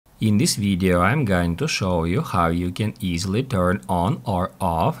In this video, I'm going to show you how you can easily turn on or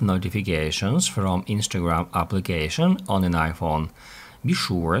off notifications from Instagram application on an iPhone. Be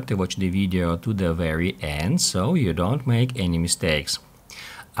sure to watch the video to the very end so you don't make any mistakes.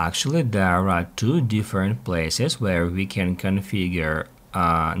 Actually, there are two different places where we can configure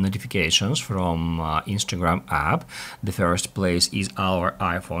notifications from Instagram app. The first place is our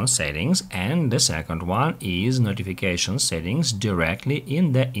iPhone settings, and the second one is notification settings directly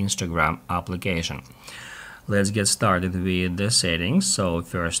in the Instagram application. Let's get started with the settings. So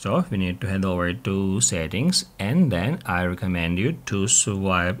first off, we need to head over to settings, and then I recommend you to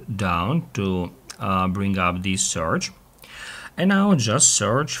swipe down to bring up the search, and now just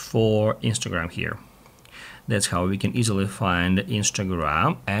search for Instagram here. That's how we can easily find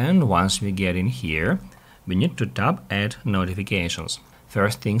Instagram, and once we get in here, we need to tap Add Notifications.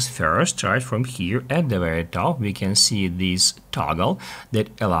 First things first, right from here at the very top, we can see this toggle that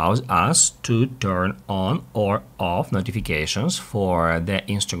allows us to turn on or off notifications for the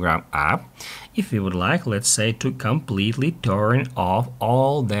Instagram app. If we would like, let's say, to completely turn off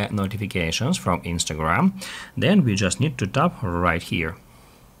all the notifications from Instagram, then we just need to tap right here.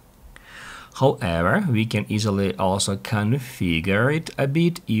 However, we can easily also configure it a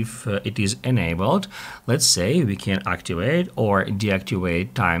bit if it is enabled. Let's say we can activate or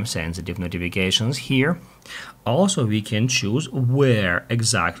deactivate time-sensitive notifications here. Also, we can choose where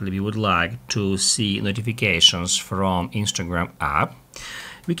exactly we would like to see notifications from Instagram app.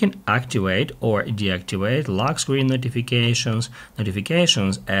 We can activate or deactivate lock screen notifications,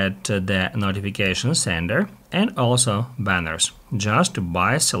 notifications at the notification sender, and also banners, just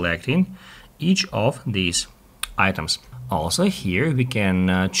by selecting each of these items. Also here we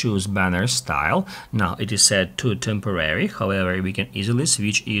can choose banner style. Now it is set to temporary, however we can easily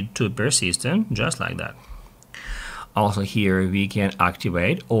switch it to persistent, just like that. Also here we can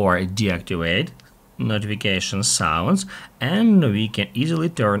activate or deactivate notification sounds, and we can easily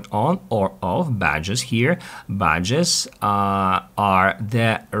turn on or off badges here. Badges are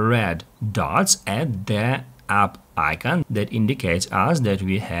the red dots at the app icon that indicates us that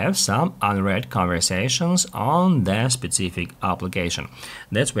we have some unread conversations on the specific application.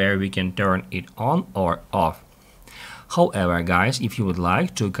 That's where we can turn it on or off. However, guys, if you would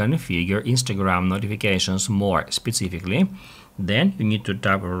like to configure Instagram notifications more specifically, then you need to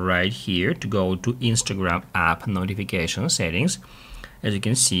tap right here to go to Instagram app notification settings. As you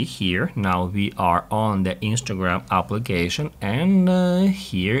can see here, now we are on the Instagram application, and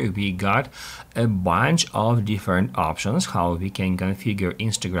here we got a bunch of different options how we can configure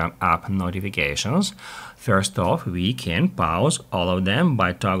Instagram app notifications. First off, we can pause all of them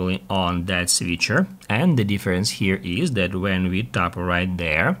by toggling on that switcher, and the difference here is that when we tap right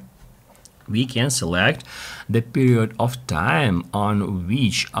there, we can select the period of time on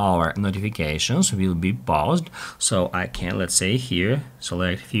which our notifications will be paused. So I can, let's say here,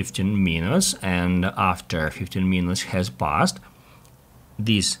 select 15 minutes, and after 15 minutes has passed,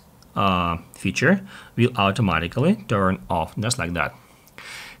 this feature will automatically turn off, just like that.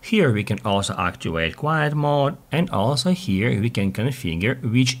 Here we can also activate quiet mode, and also here we can configure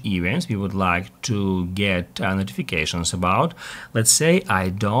which events we would like to get notifications about. Let's say I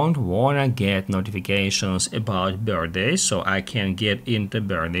don't want to get notifications about birthdays, so I can get into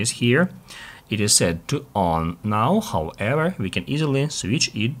birthdays here. It is set to on now, however, we can easily switch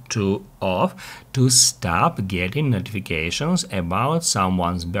it to off to stop getting notifications about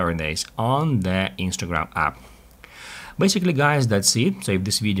someone's birthdays on the Instagram app. Basically, guys, that's it. So if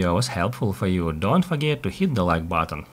this video was helpful for you, don't forget to hit the like button.